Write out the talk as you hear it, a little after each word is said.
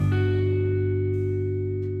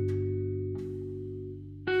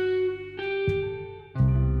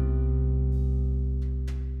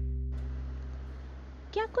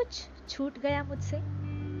छूट गया मुझसे।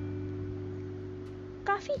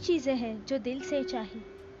 काफी चीजें हैं जो दिल से चाही,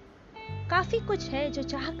 काफी कुछ है जो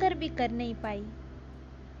चाहकर भी कर नहीं पाई।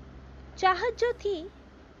 चाहत जो थी,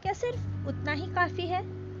 क्या सिर्फ उतना ही काफी है?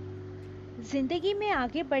 जिंदगी में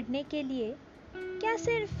आगे बढ़ने के लिए क्या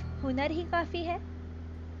सिर्फ हुनर ही काफी है?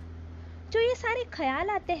 जो ये सारे ख्याल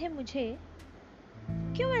आते हैं मुझे,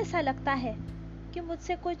 क्यों ऐसा लगता है कि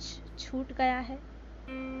मुझसे कुछ छूट गया है?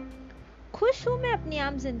 खुश हूं मैं अपनी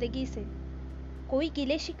आम जिंदगी से, कोई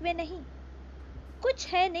गिले शिकवे नहीं। कुछ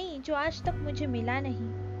है नहीं जो आज तक मुझे मिला नहीं।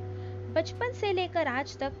 बचपन से लेकर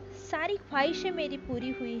आज तक सारी ख्वाहिशें मेरी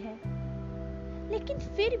पूरी हुई है, लेकिन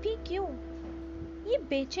फिर भी क्यों ये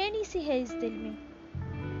बेचैनी सी है इस दिल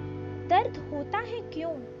में। दर्द होता है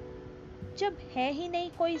क्यों जब है ही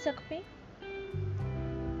नहीं कोई जख्मे?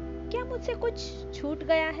 क्या मुझसे कुछ छूट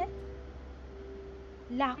गया है?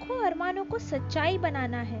 लाखों अरमानों को सच्चाई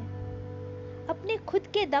बनाना है, अपने खुद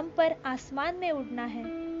के दम पर आसमान में उड़ना है।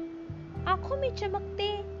 आंखों में चमकते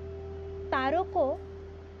तारों को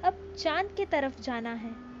अब चांद की तरफ जाना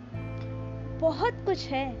है। बहुत कुछ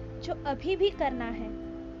है जो अभी भी करना है,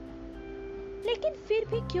 लेकिन फिर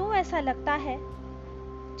भी क्यों ऐसा लगता है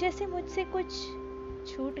जैसे मुझसे कुछ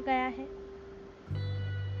छूट गया है?